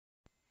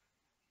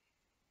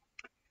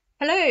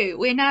Hello,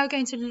 we're now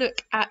going to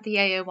look at the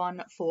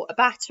AO1 for a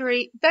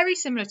battery. Very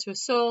similar to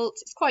assault,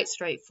 it's quite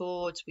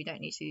straightforward, we don't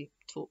need to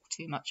talk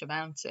too much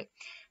about it.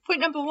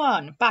 Point number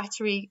one,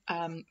 battery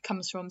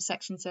comes from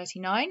section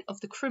 39 of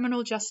the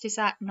Criminal Justice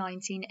Act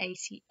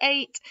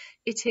 1988.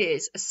 It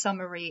is a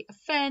summary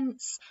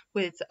offence,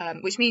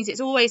 which means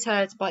it's always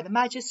heard by the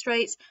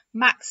magistrates,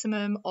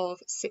 maximum of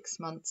 6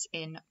 months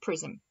in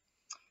prison.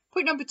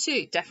 Point number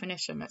two,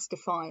 definition. Let's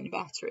define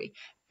battery.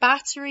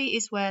 Battery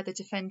is where the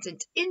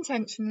defendant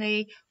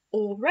intentionally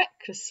or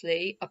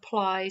recklessly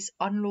applies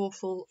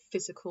unlawful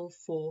physical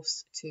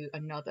force to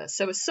another.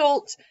 So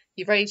assault,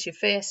 you raise your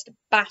fist.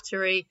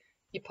 Battery,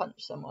 you punch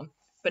someone,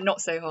 but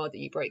not so hard that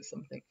you break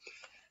something.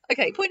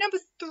 Okay, point number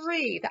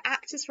three, the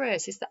actus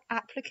reus is the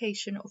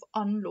application of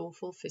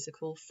unlawful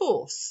physical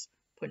force.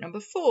 Point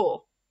number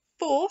four,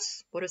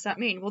 force, what does that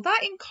mean? Well,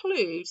 that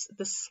includes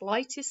the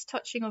slightest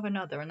touching of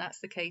another, and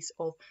that's the case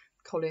of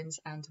Collins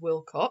and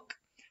Wilcock.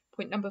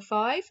 Point number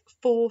five,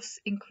 force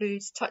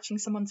includes touching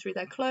someone through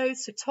their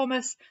clothes. So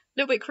Thomas, a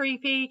little bit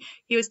creepy,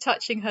 he was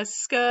touching her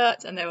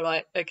skirt, and they were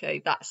like,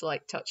 okay, that's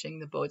like touching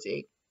the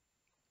body.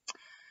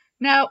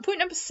 Now, point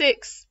number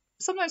six,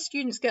 sometimes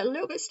students get a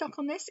little bit stuck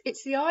on this.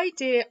 It's the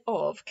idea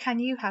of, can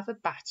you have a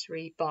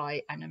battery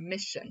by an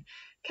omission?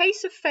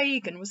 Case of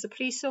Fagan was the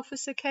police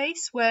officer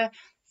case where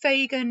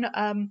Fagan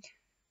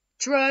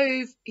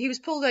he was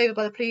pulled over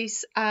by the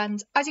police,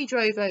 and as he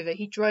drove over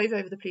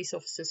the police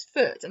officer's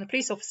foot, and the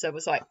police officer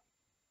was like,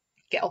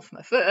 get off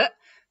my foot.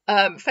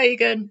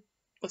 Fagan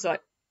was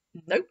like,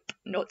 nope,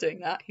 not doing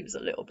that. He was a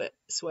little bit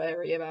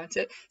sweary about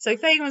it. So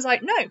Fagan was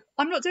like, no,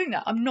 I'm not doing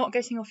that. I'm not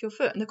getting off your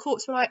foot. And the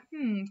courts were like,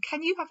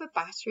 can you have a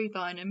battery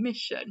by an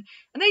omission?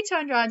 And they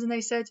turned around and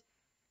they said,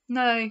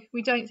 no,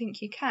 we don't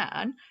think you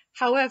can.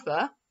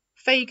 However,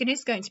 Fagan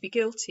is going to be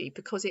guilty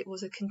because it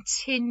was a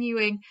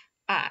continuing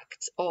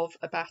act of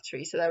a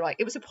battery. So they're like,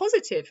 it was a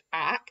positive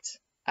act,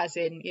 as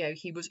in,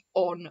 he was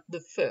on the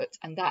foot,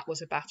 and that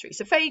was a battery.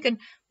 So Fagan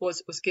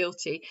was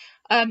guilty.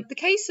 The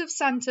case of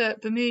Santa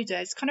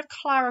Bermudez kind of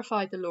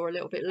clarified the law a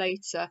little bit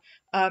later.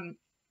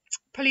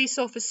 Police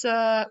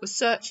officer was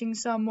searching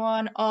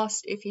someone,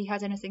 asked if he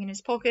had anything in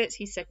his pockets.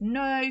 He said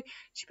no.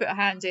 She put her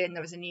hand in,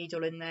 there was a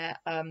needle in there,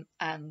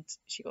 and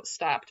she got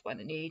stabbed by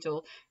the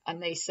needle.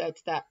 And they said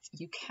that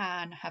you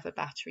can have a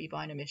battery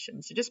by an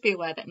omission. So just be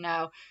aware that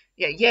now,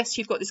 yes,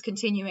 you've got this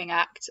continuing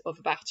act of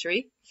a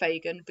battery,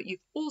 Fagan, but you've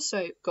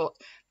also got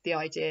the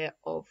idea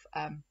of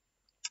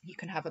you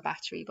can have a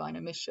battery by an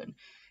omission.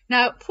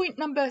 Now, point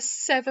number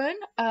seven,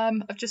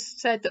 I've just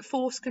said that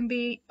force can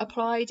be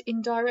applied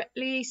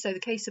indirectly. So the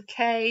case of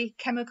K,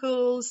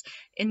 chemicals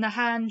in the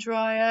hand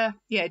dryer,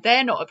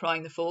 they're not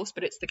applying the force,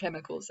 but it's the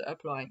chemicals that are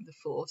applying the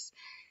force.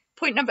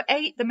 Point number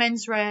eight, the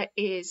mens rea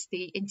is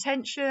the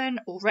intention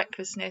or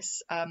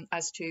recklessness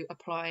as to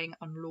applying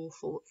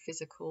unlawful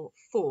physical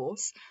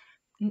force.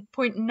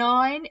 Point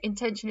nine,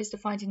 intention is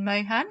defined in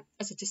Mohan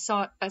as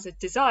a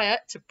desire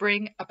to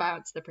bring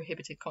about the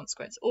prohibited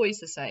consequence. Always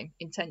the same,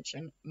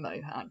 intention,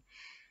 Mohan.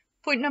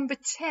 Point number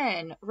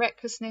 10,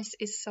 recklessness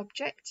is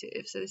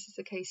subjective. So this is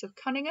the case of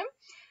Cunningham.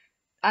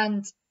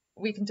 And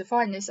we can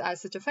define this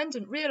as the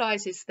defendant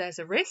realises there's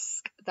a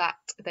risk that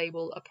they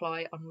will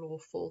apply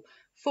unlawful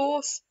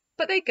force,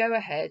 but they go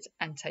ahead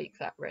and take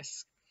that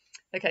risk.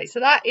 Okay, so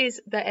that is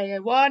the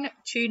AO1.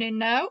 Tune in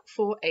now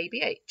for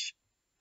ABH.